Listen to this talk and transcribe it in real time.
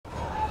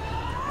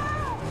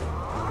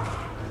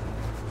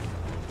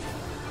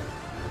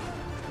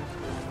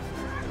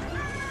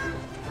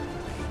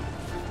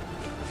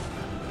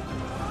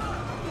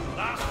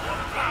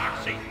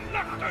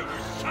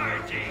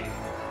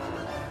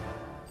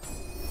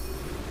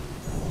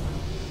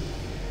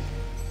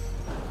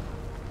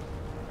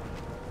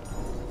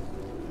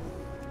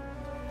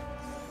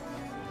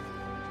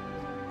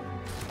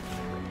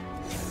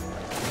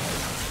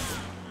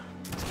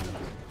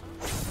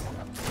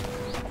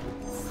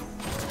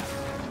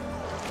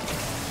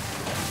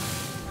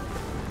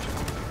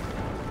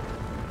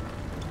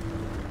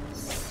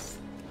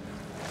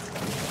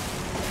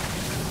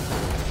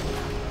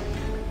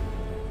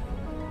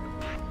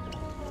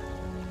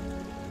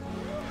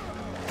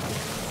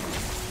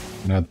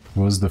That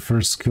was the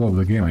first skill of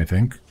the game, I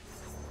think.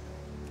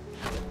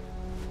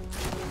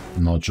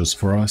 Not just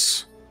for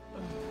us.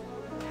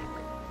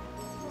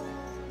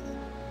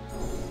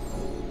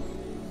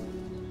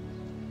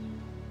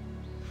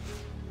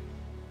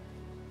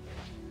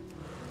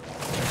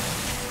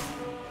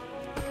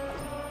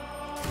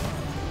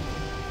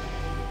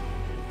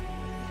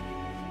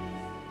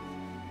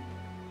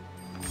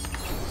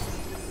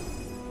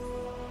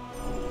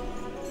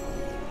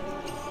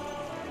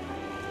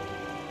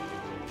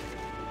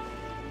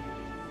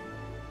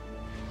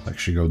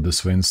 Actually go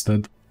this way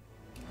instead.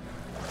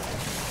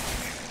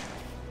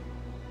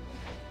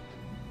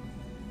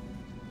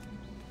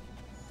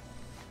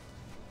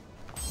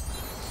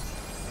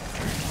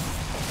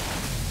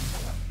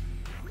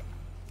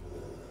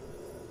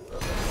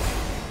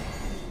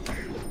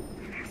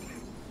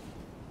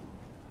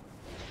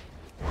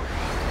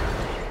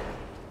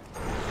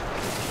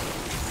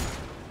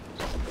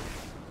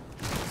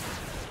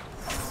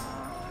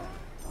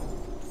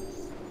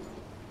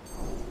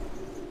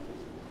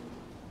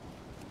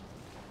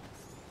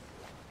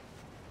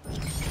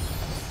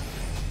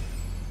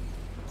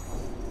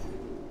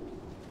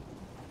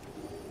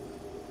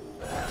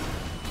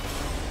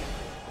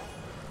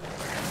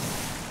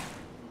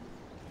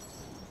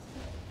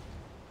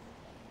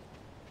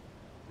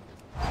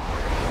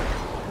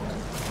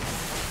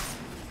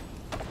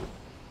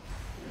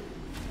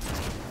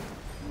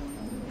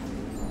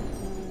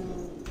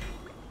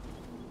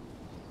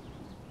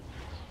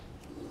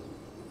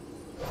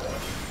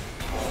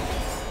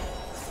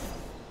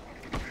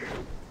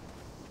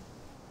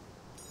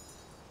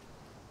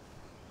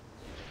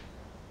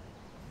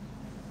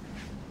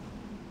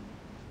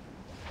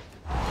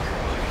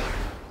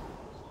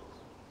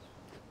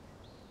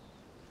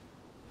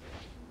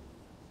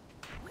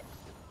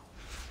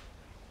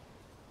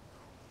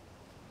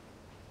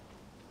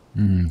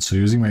 So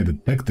using my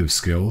detective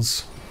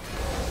skills,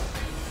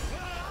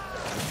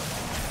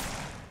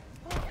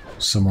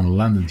 someone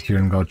landed here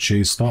and got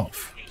chased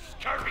off.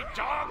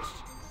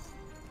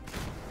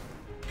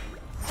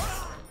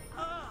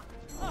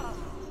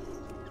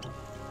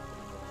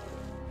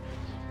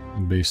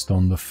 Based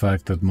on the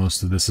fact that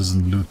most of this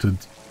isn't looted.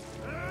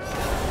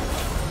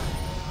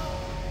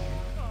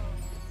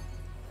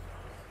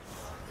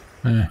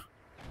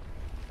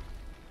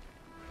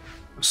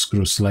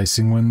 Screw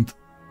slicing wind.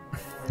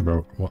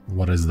 Bro,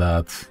 what is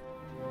that?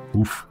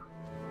 Oof.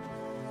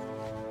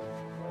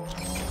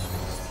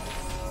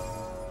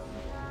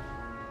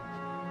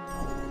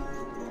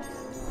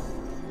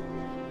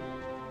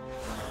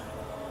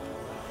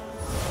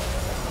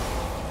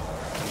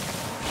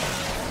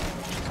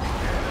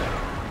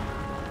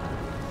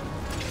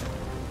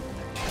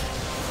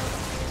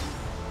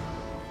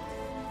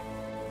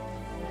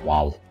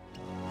 Wow.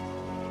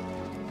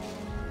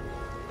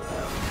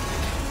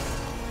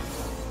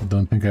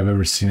 Don't think I've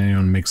ever seen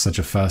anyone make such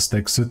a fast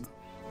exit.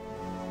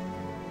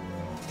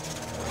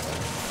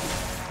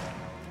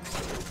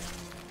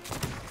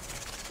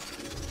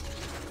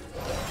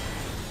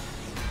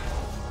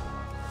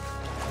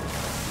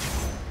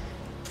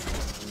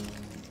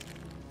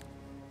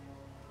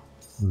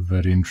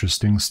 Very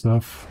interesting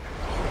stuff.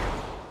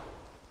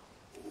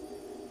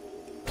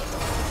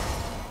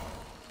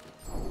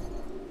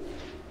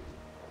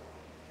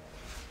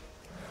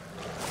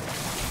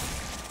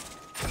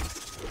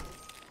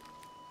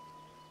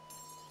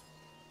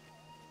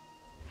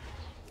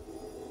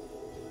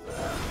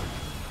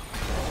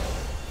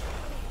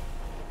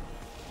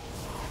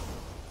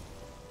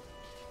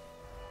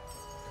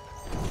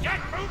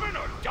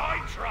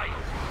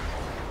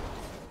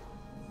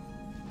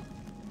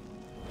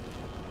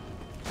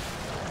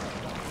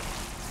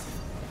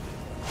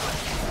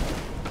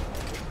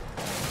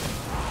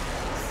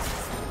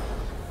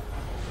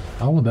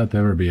 How would that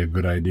ever be a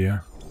good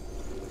idea?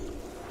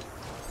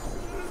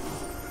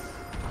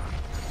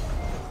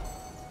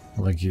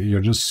 Like,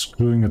 you're just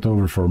screwing it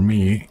over for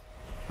me,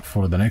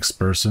 for the next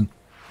person.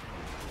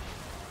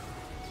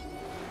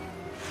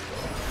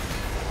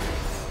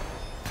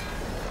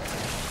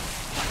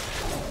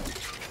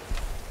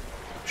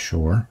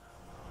 Sure.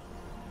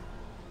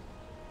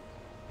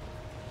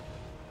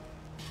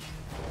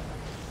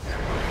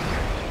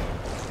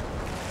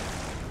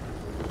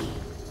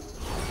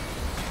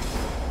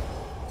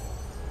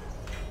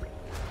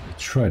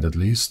 Tried at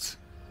least.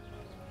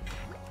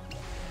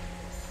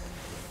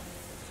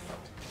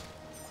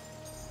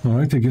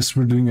 Alright, I guess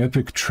we're doing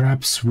epic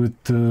traps with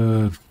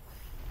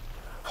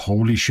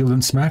Holy Shield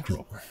and Smack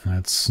Roll.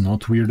 That's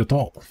not weird at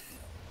all.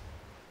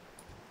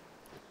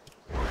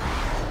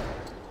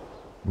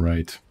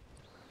 Right.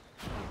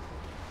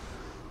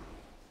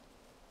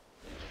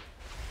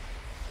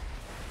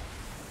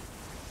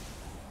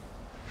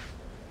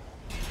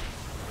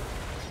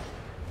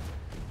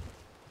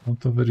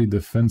 Not a very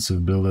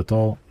defensive build at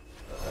all.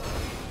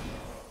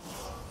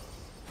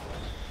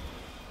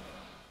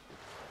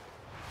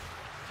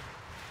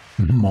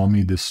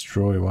 Mommy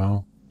destroy,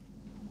 wow.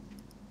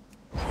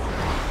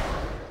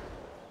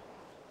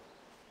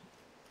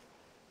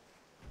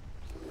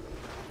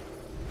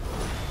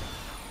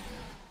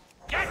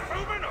 Get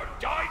moving or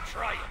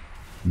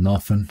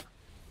Nothing.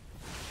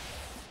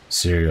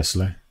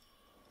 Seriously.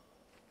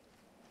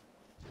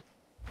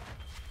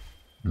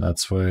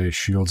 That's why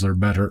shields are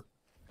better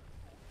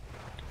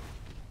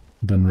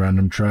than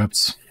random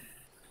traps.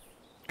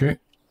 Okay.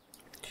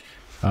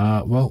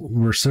 Well,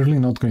 we're certainly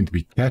not going to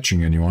be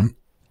catching anyone.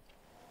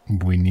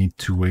 We need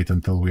to wait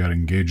until we are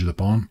engaged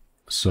upon.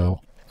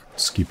 So,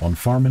 let's keep on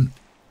farming.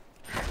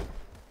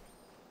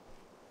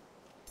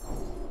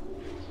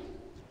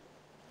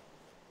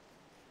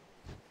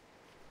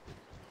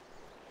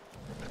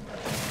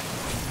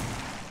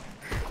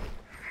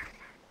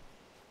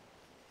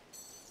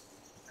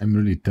 I'm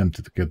really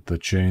tempted to get the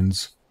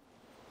chains.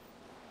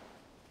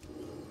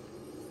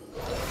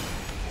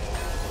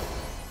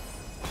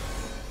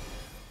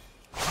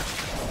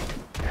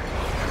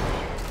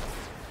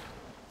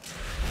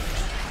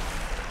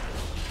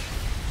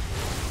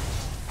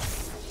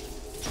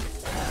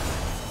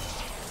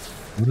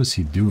 What is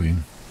he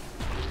doing?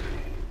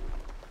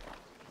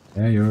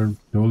 Yeah, you're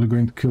totally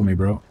going to kill me,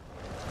 bro.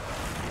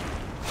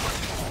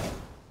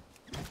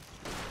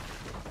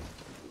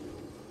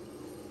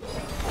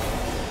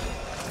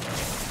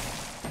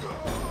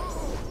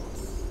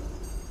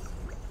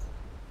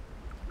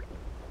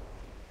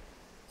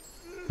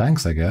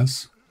 Thanks, I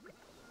guess.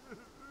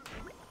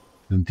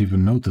 Didn't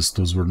even notice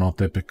those were not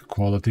epic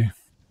quality.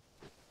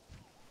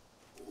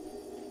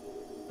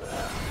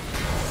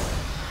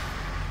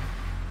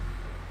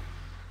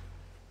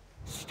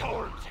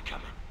 Storms are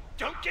coming.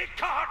 Don't get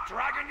caught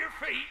dragging your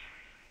feet.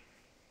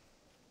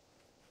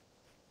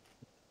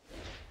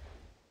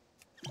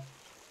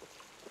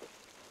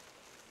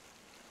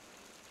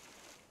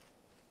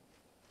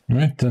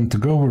 Alright, 10 to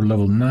go. We're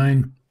level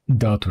 9.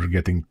 Doubt we're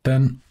getting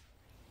 10.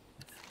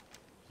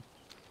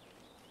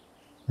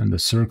 And the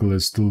circle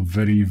is still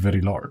very, very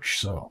large,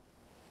 so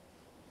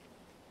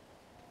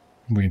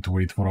we need to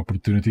wait for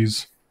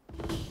opportunities.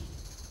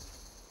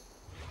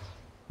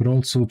 Could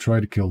also try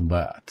to kill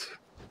that.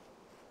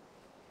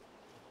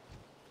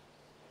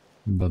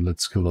 But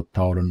let's kill the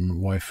Tauren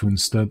waifu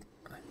instead.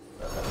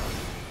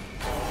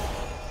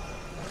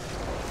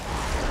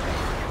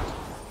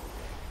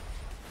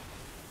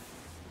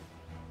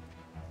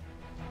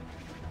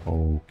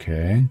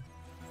 Okay.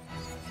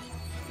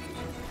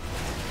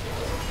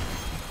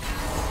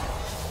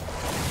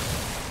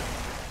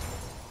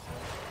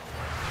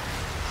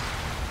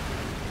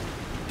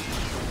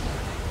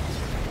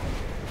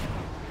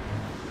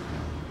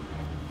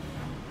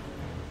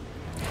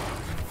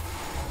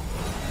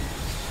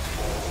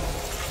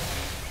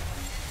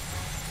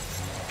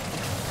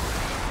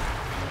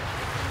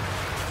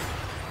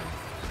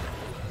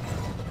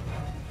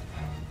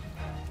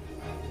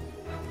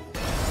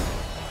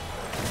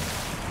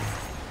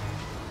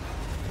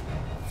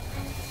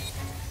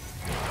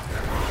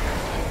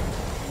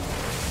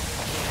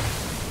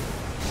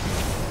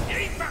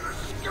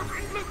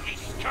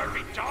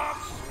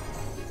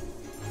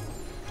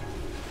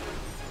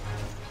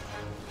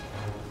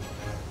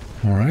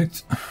 All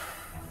right.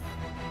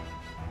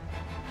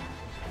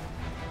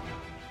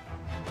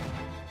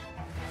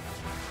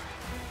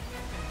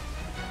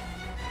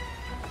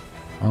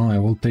 Oh, I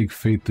will take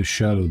Fate to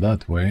Shadow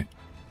that way.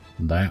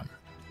 Damn.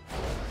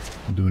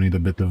 Do need a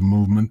bit of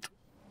movement.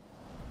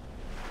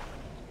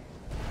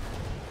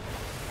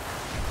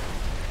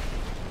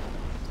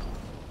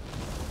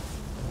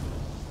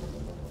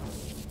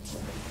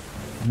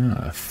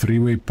 Yeah, a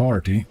three-way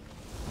party.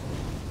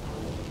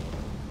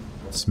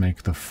 Let's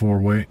make the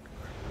four-way.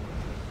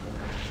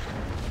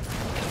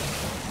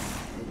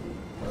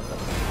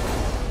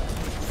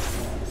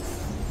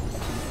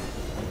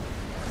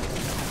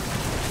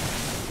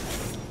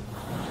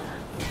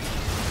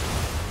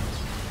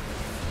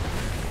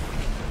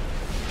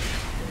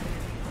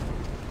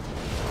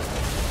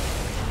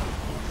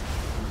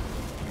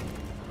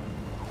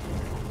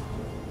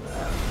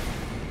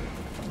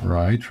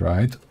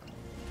 Right.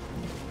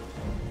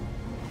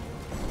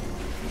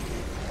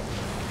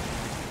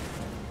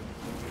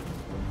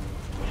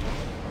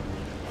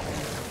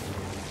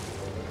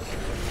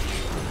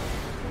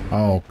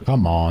 Oh,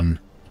 come on.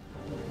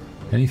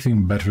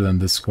 Anything better than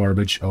this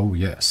garbage? Oh,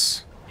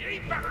 yes.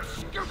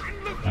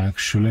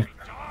 Actually.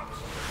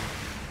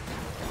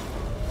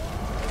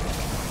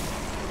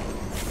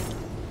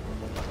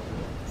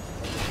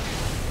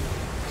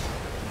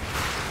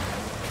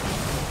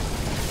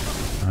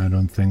 I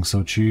don't think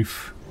so,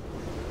 Chief.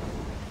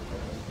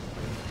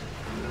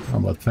 Oh,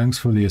 but thanks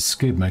for the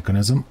escape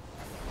mechanism.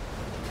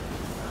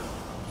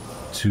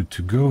 2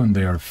 to go and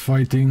they are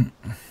fighting.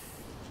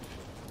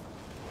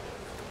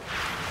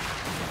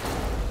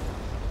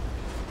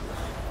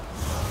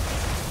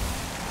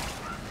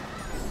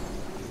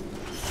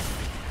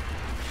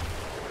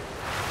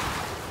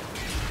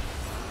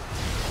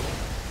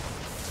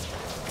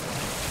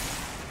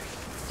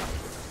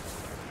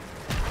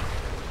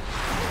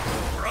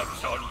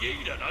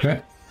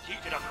 Okay,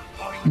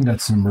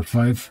 that's number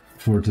 5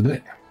 for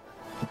today.